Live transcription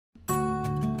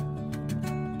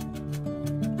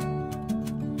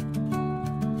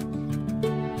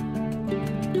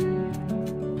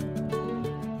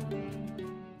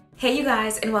Hey you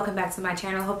guys, and welcome back to my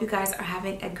channel. Hope you guys are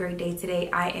having a great day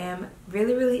today. I am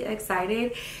really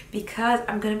excited because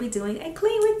I'm gonna be doing a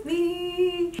clean with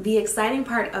me. The exciting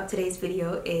part of today's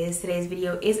video is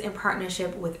in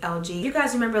partnership with LG. You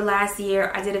guys remember last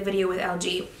year I did a video with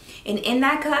LG, and in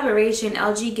that collaboration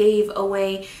LG gave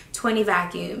away 20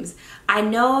 vacuums. I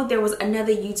know there was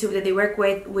another YouTuber that they work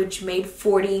with which made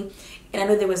 40, and I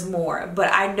know there was more,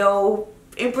 but I know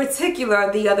in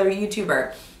particular the other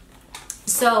YouTuber.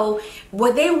 So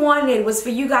what they wanted was for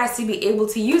you guys to be able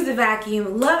to use the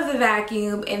vacuum, love the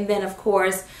vacuum, and then of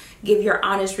course give your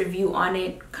honest review on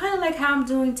it, kind of like how I'm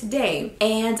doing today.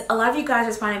 And a lot of you guys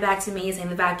responded back to me saying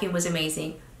the vacuum was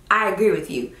amazing. I agree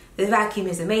with you. The vacuum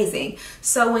is amazing.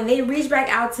 So when they reached back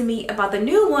out to me about the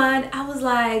new one, I was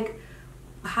like,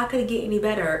 how could it get any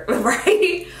better,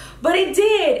 right? But it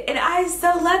did, and I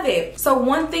still love it. So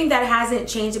one thing that hasn't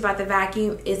changed about the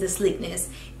vacuum is the sleekness.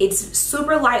 It's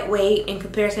super lightweight in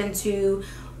comparison to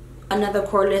another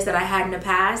cordless that I had in the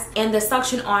past, and the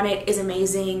suction on it is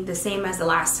amazing, the same as the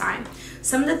last time.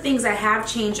 Some of the things I have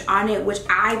changed on it, which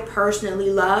I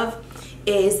personally love,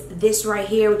 is this right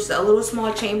here, which is a little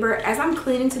small chamber. As I'm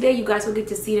cleaning today, you guys will get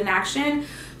to see it in action.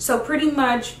 So pretty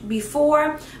much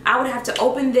before, I would have to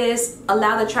open this,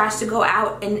 allow the trash to go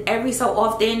out, and every so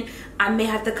often I may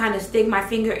have to kind of stick my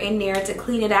finger in there to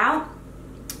clean it out.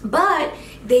 But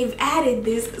they've added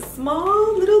this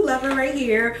small little lever right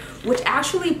here, which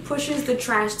actually pushes the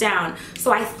trash down.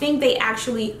 So I think they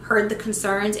actually heard the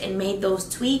concerns and made those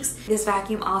tweaks. This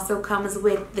vacuum also comes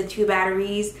with the 2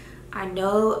 batteries. I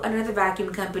know another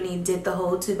vacuum company did the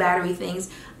whole 2 battery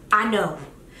things. I know,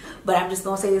 but I'm just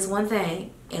gonna say this one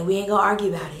thing, and we ain't gonna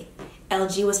argue about it.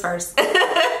 LG was first.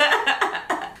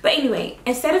 But anyway,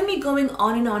 instead of me going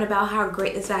on and on about how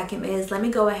great this vacuum is, let me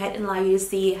go ahead and allow you to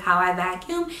see how I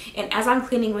vacuum. And as I'm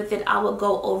cleaning with it, I will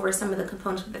go over some of the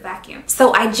components of the vacuum.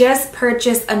 So I just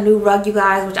purchased a new rug, you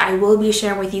guys, which I will be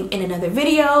sharing with you in another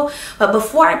video. But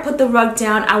before I put the rug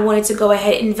down, I wanted to go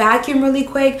ahead and vacuum really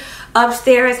quick.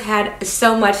 Upstairs had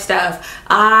so much stuff.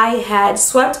 I had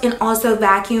swept and also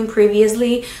vacuumed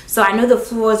previously, so I know the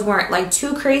floors weren't like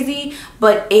too crazy,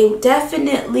 but it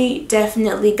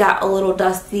definitely got a little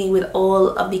dusty with all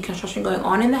of the construction going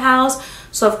on in the house.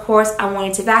 So of course I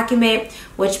wanted to vacuum it,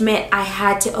 which meant I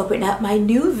had to open up my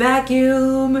new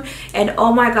vacuum. And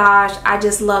oh my gosh, I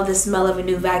just love the smell of a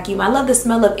new vacuum. I love the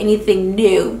smell of anything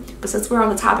new, but since we're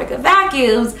on the topic of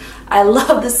vacuums, I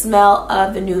love the smell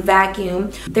of the new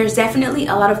vacuum. There's definitely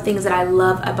a lot of things that I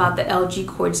love about the LG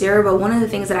CordZero, but one of the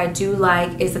things that I do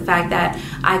like is the fact that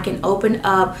I can open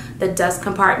up the dust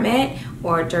compartment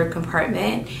or dirt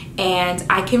compartment, and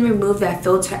I can remove that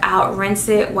filter out, rinse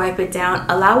it, wipe it down,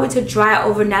 allow it to dry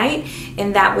overnight,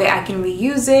 and that way I can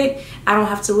reuse it. I don't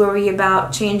have to worry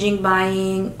about changing,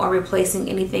 buying, or replacing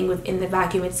anything within the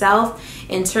vacuum itself.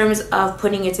 In terms of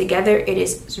putting it together, it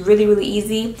is really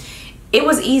easy. It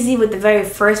was easy with the very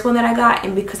first one that I got,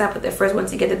 and because I put the first one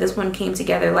together, this one came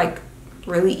together like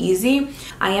really easy.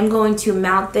 I am going to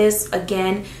mount this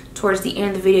again towards the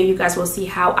end of the video. You guys will see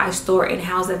how I store and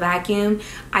house the vacuum.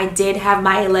 I did have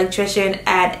my electrician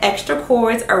add extra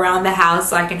cords around the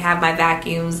house so I can have my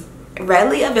vacuums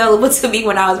readily available to me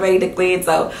when I was ready to clean,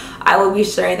 so I will be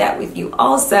sharing that with you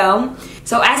also.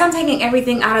 So as I'm taking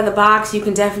everything out of the box, you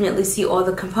can definitely see all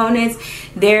the components.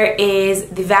 There is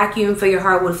the vacuum for your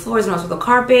hardwood floors and also the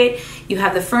carpet. You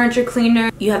have the furniture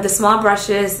cleaner. You have the small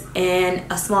brushes and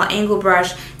a small angle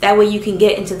brush. That way you can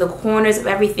get into the corners of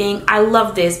everything. I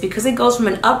love this because it goes from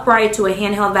an upright to a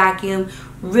handheld vacuum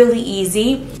really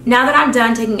easy. Now that I'm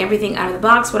done taking everything out of the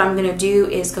box, what I'm gonna do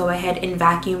is go ahead and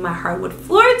vacuum my hardwood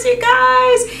floors, you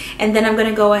guys, and then I'm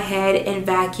gonna go ahead and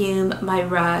vacuum my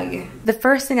rug. The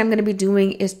first thing I'm gonna be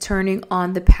doing is turning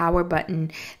on the power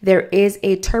button. There is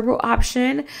a turbo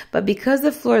option, but because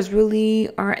the floors really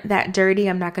aren't that dirty,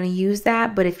 I'm not gonna use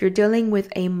that. But if you're dealing with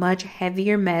a much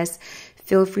heavier mess,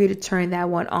 feel free to turn that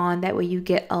one on. That way you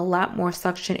get a lot more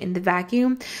suction in the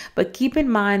vacuum. But keep in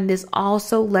mind, this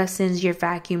also lessens your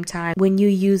vacuum time when you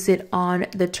use it on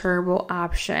the turbo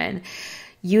option.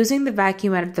 Using the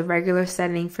vacuum at the regular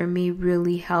setting for me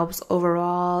really helps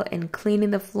overall in cleaning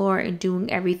the floor and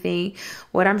doing everything.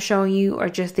 What I'm showing you are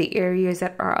just the areas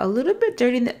that are a little bit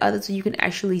dirty than others, so you can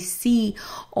actually see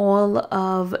all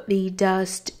of the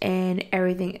dust and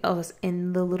everything else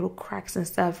in the little cracks and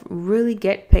stuff really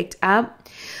get picked up.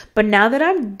 But now that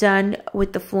I'm done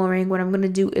with the flooring, what I'm going to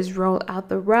do is roll out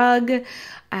the rug.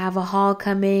 I have a haul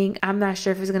coming. I'm not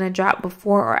sure if it's going to drop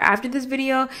before or after this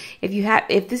video.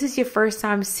 If this is your first time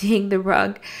I'm seeing the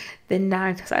rug, then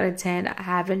 9 times out of 10, I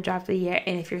haven't dropped it yet.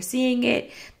 And if you're seeing it,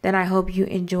 then I hope you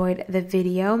enjoyed the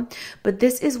video. But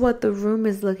this is what the room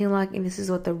is looking like, and this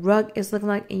is what the rug is looking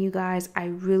like. And you guys, I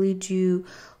really do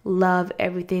love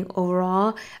everything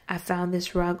overall. I found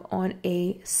this rug on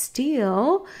a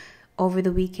steal over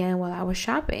the weekend while I was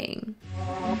shopping.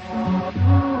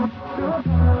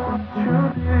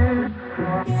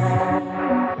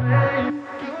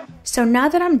 So now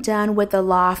that I'm done with the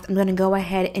loft, I'm going to go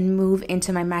ahead and move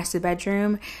into my master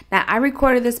bedroom. Now, I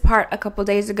recorded this part a couple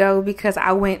days ago because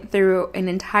I went through an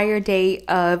entire day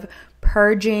of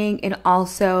purging and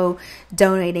also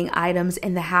donating items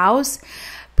in the house.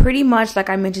 Pretty much like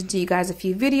I mentioned to you guys a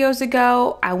few videos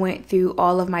ago, I went through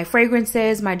all of my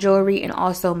fragrances, my jewelry, and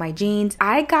also my jeans.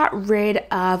 I got rid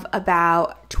of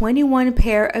about 21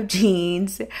 pair of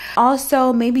jeans.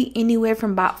 Also, maybe anywhere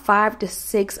from about 5 to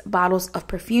 6 bottles of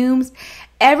perfumes.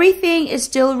 Everything is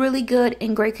still really good,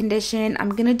 in great condition. I'm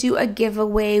going to do a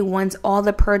giveaway once all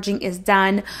the purging is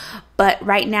done. But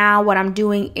right now, what I'm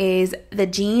doing is the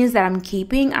jeans that I'm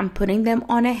keeping, I'm putting them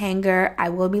on a hanger. I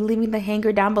will be leaving the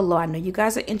hanger down below. I know you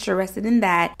guys are interested in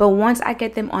that. But once I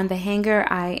get them on the hanger,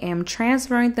 I am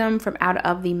transferring them from out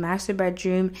of the master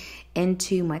bedroom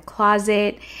into my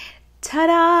closet.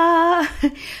 Ta-da!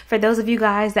 For those of you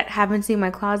guys that haven't seen my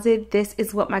closet, this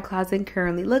is what my closet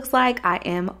currently looks like. I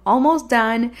am almost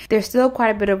done. There's still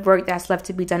quite a bit of work that's left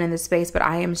to be done in this space, but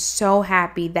I am so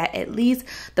happy that at least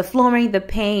the flooring, the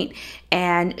paint,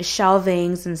 and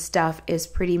shelvings and stuff is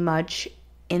pretty much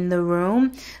in the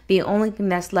room. The only thing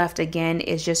that's left again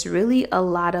is just really a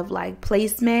lot of like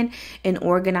placement and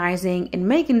organizing and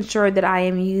making sure that I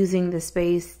am using the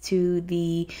space to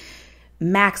the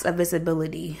max of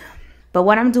visibility. But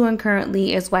what I'm doing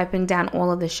currently is wiping down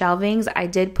all of the shelvings. I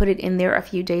did put it in there a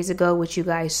few days ago, which you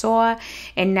guys saw.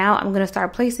 And now I'm going to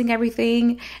start placing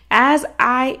everything. As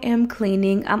I am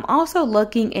cleaning, I'm also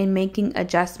looking and making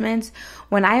adjustments.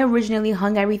 When I originally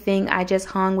hung everything, I just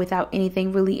hung without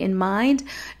anything really in mind.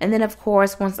 And then, of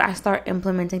course, once I start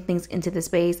implementing things into the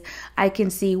space, I can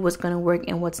see what's going to work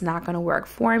and what's not going to work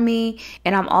for me.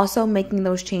 And I'm also making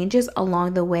those changes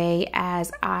along the way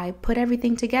as I put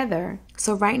everything together.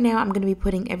 So right now, I'm going to be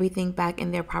putting everything back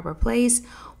in their proper place.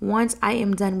 Once I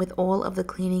am done with all of the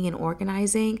cleaning and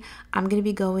organizing, I'm going to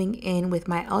be going in with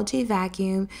my LG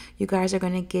vacuum. You guys are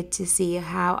going to get to see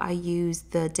how I use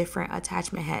the different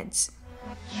attachment heads.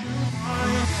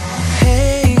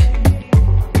 Hey,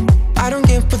 I don't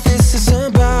get what this is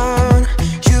about.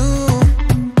 You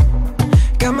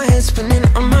got my head spinning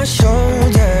on my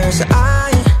shoulders.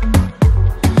 I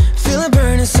feel it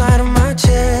burn inside of my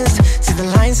chest. See the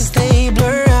lines as they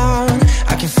blur out.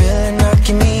 I can feel it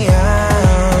knocking me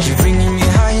out. You're bringing me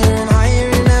higher and higher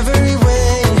in every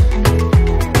way.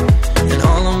 And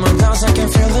all of my doubts, I can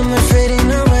feel them, they're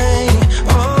fading away.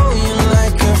 Oh, you're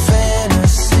like a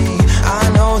fantasy. I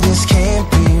know this can't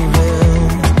be real.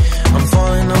 I'm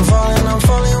falling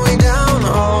way down.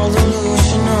 All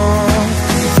delusional.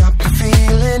 Got me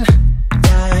feeling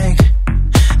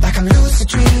like I'm lucid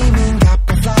dreaming. Got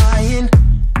me flying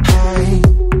high.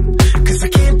 'Cause I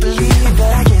can't believe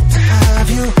that I get to have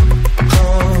you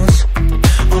close.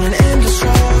 On an endless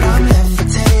road, I'm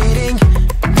levitating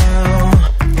now.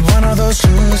 In one of those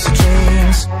lucid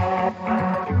dreams.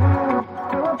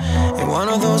 In one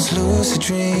of those lucid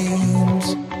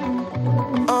dreams.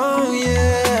 Oh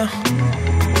yeah.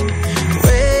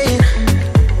 Wait,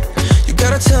 you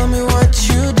gotta tell me what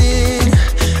you did.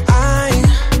 I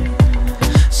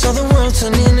saw the world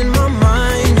turning in my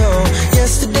mind. Oh,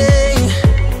 yesterday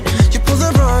you pulled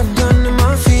the rug under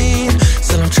my feet.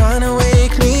 Still I'm trying to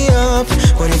wake me up.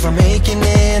 What if I'm making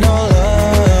it all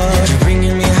up? You're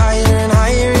bringing me higher and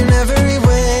higher in every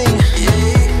way.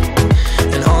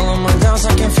 And all of my doubts,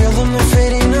 I can feel them, they're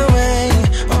fading away.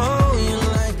 Oh, you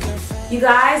like a You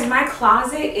guys, my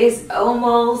closet is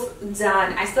almost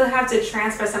done. I still have to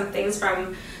transfer some things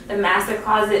from the master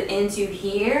closet into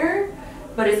here,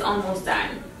 but it's almost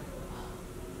done.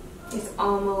 It's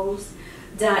almost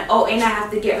done. Oh, and I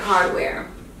have to get hardware.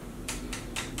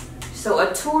 So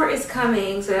a tour is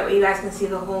coming so that way you guys can see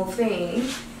the whole thing.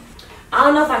 I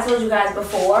don't know if I told you guys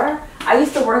before, I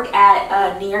used to work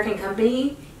at New York &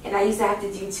 Company, and I used to have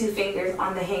to do 2 fingers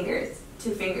on the hangers.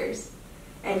 2 fingers.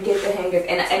 And get the hangers.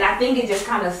 And I think it just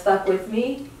kind of stuck with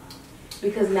me.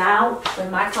 Because now, in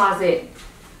my closet,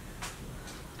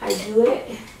 I do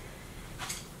it.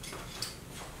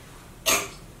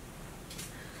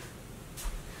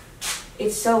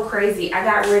 It's so crazy. I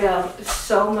got rid of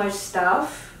so much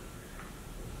stuff.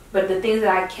 But the things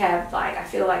that I kept, like, I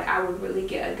feel like I would really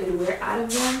get a good wear out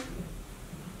of them.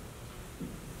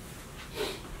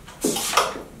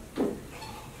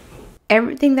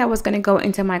 Everything that was going to go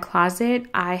into my closet,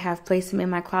 I have placed them in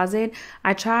my closet.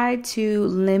 I tried to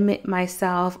limit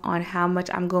myself on how much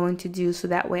I'm going to do so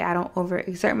that way I don't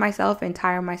overexert myself and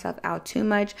tire myself out too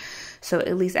much. So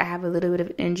at least I have a little bit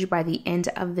of energy by the end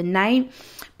of the night.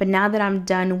 But now that I'm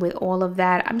done with all of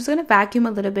that, I'm just going to vacuum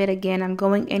a little bit again. I'm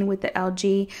going in with the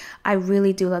LG. I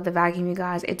really do love the vacuum, you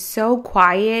guys. It's so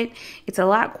quiet. It's a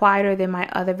lot quieter than my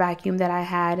other vacuum that I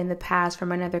had in the past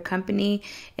from another company.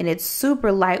 And it's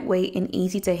super lightweight and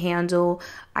easy to handle.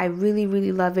 I really,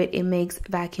 really love it. It makes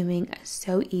vacuuming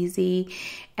so easy.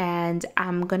 And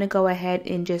I'm going to go ahead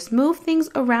and just move things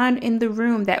around in the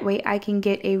room. That way I can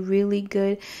get a really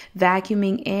good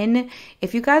vacuuming in.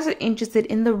 If you guys are interested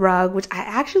in the rug, which I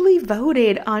actually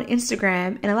voted on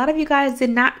Instagram, and a lot of you guys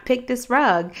did not pick this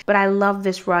rug, but I love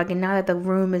this rug. And now that the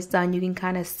room is done, you can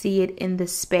kind of see it in the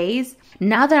space.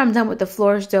 Now that I'm done with the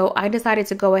floors though, I decided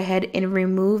to go ahead and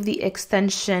remove the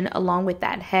extension along with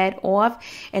that head off.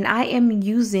 And I am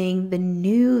using the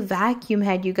new vacuum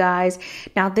head, you guys.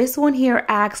 Now this one here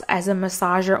acts as a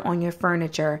massager on your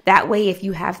furniture. That way if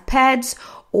you have pets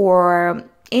or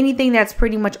anything that's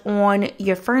pretty much on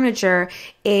your furniture,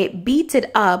 it beats it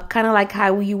up, kind of like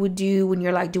how you would do when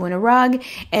you're like doing a rug,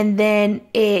 and then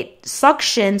it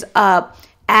suctions up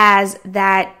as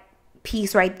that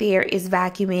piece right there is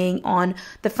vacuuming on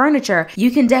the furniture. You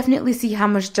can definitely see how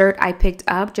much dirt I picked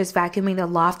up just vacuuming the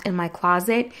loft in my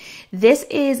closet. This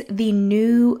is the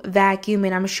new vacuum,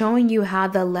 and I'm showing you how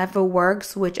the lever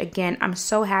works, which again, I'm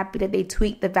so happy that they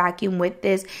tweaked the vacuum with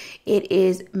this. It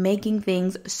is making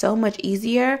things so much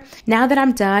easier. Now that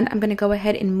I'm done, I'm going to go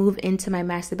ahead and move into my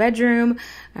master bedroom.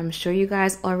 I'm sure you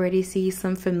guys already see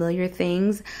some familiar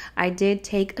things. I did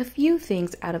take a few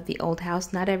things out of the old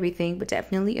house, not everything, but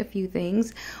definitely a few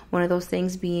things. One of those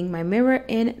things being my mirror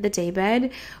in the daybed,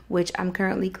 which I'm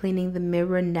currently cleaning the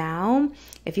mirror now.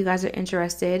 If you guys are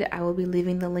interested, I will be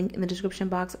leaving the link in the description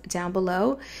box down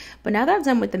below. But now that I'm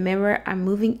done with the mirror, I'm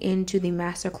moving into the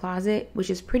master closet, which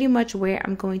is pretty much where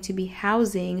I'm going to be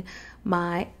housing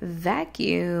my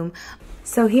vacuum.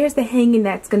 So here's the hanging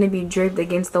that's going to be draped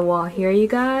against the wall here, you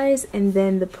guys, and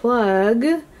then the plug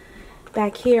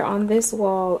back here on this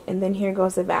wall, and then here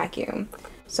goes the vacuum.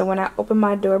 So when I open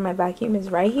my door, my vacuum is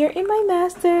right here in my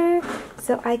master,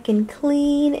 so I can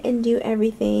clean and do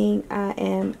everything. I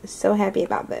am so happy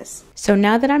about this. So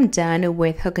now that I'm done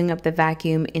with hooking up the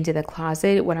vacuum into the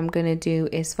closet, what I'm going to do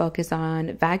is focus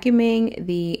on vacuuming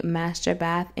the master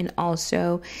bath and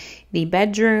also the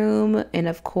bedroom, and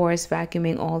of course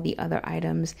vacuuming all the other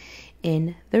items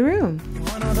in the room.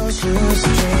 One of those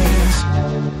lucid dreams.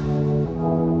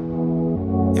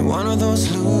 In one of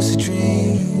those lucid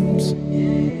dreams,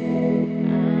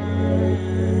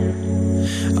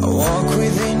 I walk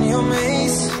within your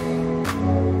maze.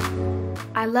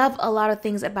 I love a lot of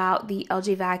things about the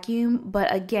LG vacuum,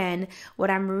 but again, what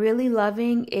I'm really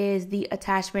loving is the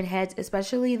attachment heads,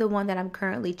 especially the one that I'm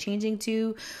currently changing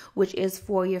to, which is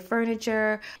for your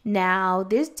furniture. Now,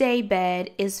 this day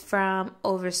bed is from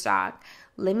Overstock.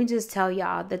 Let me just tell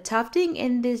y'all, the tufting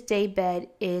in this day bed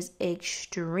is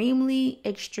extremely,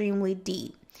 extremely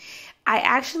deep. I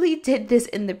actually did this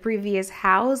in the previous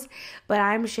house, but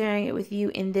I'm sharing it with you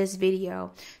in this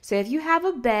video. So if you have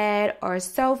a bed or a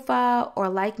sofa, or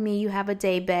like me, you have a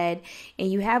day bed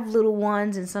and you have little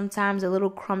ones and sometimes the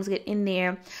little crumbs get in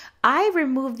there, I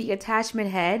remove the attachment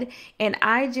head and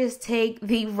I just take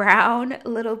the round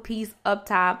little piece up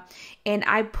top and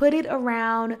I put it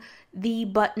around the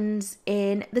buttons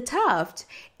in the tuft.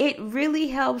 It really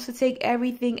helps to take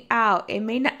everything out. It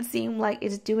may not seem like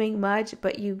it's doing much,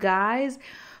 but you guys,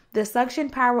 the suction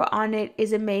power on it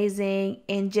is amazing,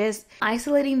 and just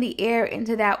isolating the air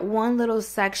into that one little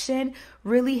section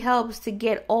really helps to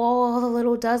get all the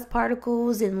little dust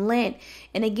particles and lint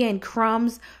and again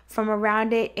crumbs from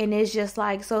around it, and it's just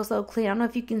like so clean. I don't know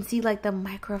if you can see like the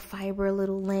microfiber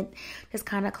little lint just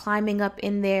kind of climbing up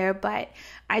in there, but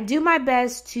I do my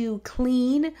best to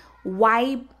clean,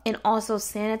 wipe, and also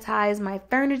sanitize my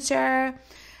furniture.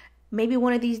 Maybe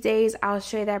one of these days I'll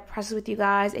share that process with you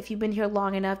guys. If you've been here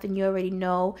long enough, then you already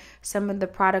know some of the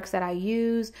products that I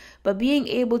use. But being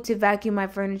able to vacuum my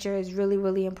furniture is really,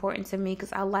 really important to me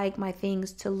because I like my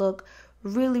things to look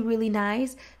really, really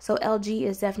nice. So LG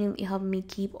is definitely helping me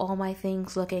keep all my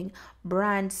things looking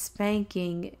brand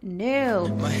spanking new.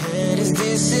 My head is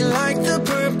dizzy like the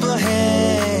purple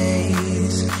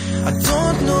haze. I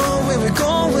don't know where we're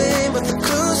going, but the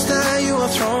clues that you are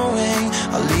throwing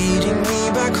are leading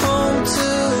me back home to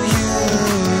you.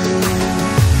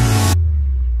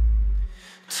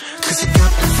 'Cause I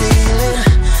got the feeling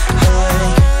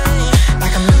high,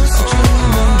 like I'm lucid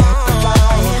dreaming, like the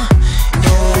flying,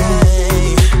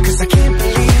 yeah. 'Cause I can't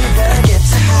believe that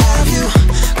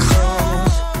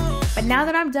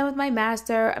with my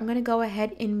master, I'm gonna go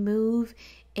ahead and move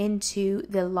into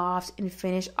the loft and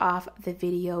finish off the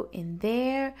video in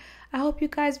there. I hope you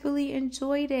guys really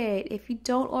enjoyed it. If you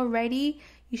don't already,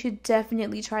 you should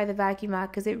definitely try the vacuum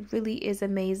out because it really is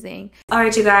amazing. All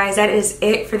right, you guys, that is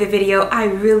it for the video. I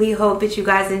really hope that you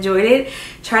guys enjoyed it.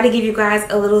 Try to give you guys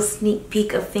a little sneak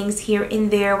peek of things here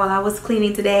and there while I was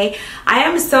cleaning today. I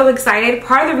am so excited.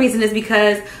 Part of the reason is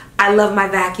because I love my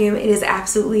vacuum. It is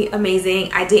absolutely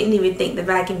amazing. I didn't even think the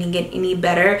vacuum can get any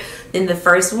better than the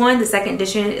first one. The second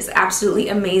edition is absolutely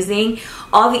amazing.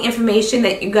 All the information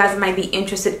that you guys might be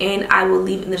interested in, I will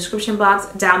leave in the description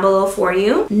box down below for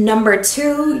you. Number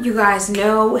two, you guys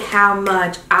know how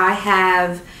much I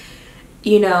have,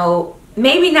 you know,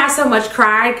 maybe not so much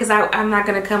cried because I'm not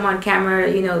going to come on camera,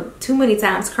 you know, too many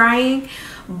times crying,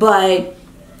 but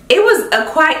it was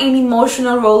quite an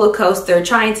emotional roller coaster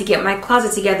trying to get my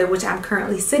closet together, which I'm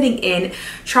currently sitting in,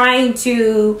 trying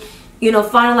to, you know,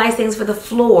 finalize things for the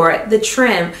floor, the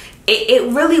trim. It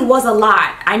really was a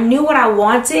lot. I knew what I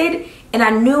wanted and I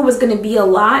knew it was going to be a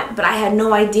lot, but I had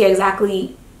no idea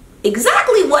exactly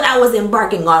what I was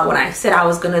embarking on when I said I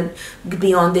was going to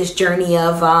be on this journey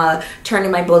of turning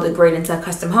my build grade into a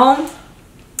custom home.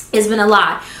 It's been a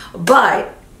lot,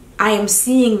 but I am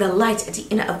seeing the light at the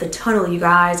end of the tunnel, you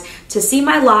guys. To see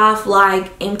my loft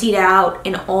like emptied out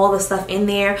and all the stuff in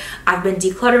there. I've been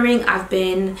decluttering. I've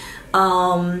been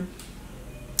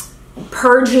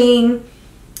purging,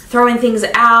 throwing things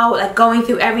out, like going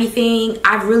through everything.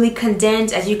 I've really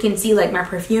condensed, as you can see, like my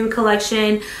perfume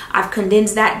collection. I've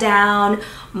condensed that down.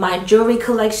 My jewelry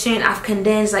collection, I've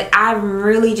condensed. Like, I'm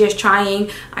really just trying.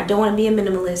 I don't want to be a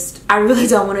minimalist. I really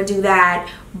don't want to do that.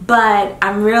 But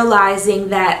I'm realizing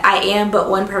that I am but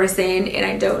one person and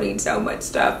I don't need so much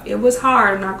stuff. It was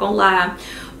hard, I'm not gonna lie.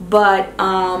 But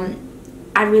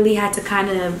I really had to kind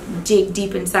of dig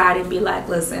deep inside and be like,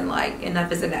 listen, like,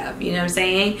 enough is enough. You know what I'm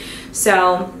saying?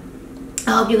 So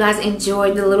I hope you guys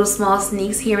enjoyed the little small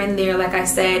sneaks here and there, like I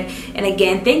said. And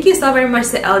again, thank you so very much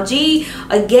to LG.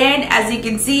 Again, as you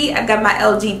can see, I got my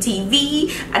LG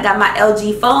TV. I got my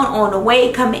LG phone on the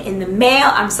way, coming in the mail.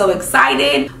 I'm so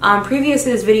excited. Previous to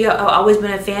this video, I've always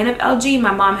been a fan of LG.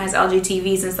 My mom has LG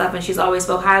TVs and stuff, and she's always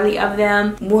spoke highly of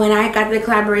them. When I got the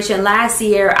collaboration last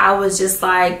year, I was just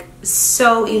like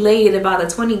so elated about the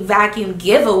 20 vacuum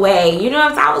giveaway. You know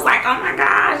what I'm saying? I was like, oh my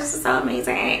gosh, this is so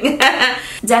amazing.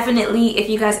 Definitely, if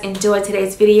you guys enjoyed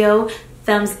today's video,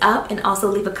 thumbs up and also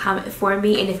leave a comment for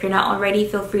me. And if you're not already,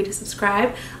 feel free to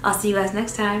subscribe. I'll see you guys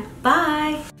next time.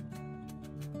 Bye.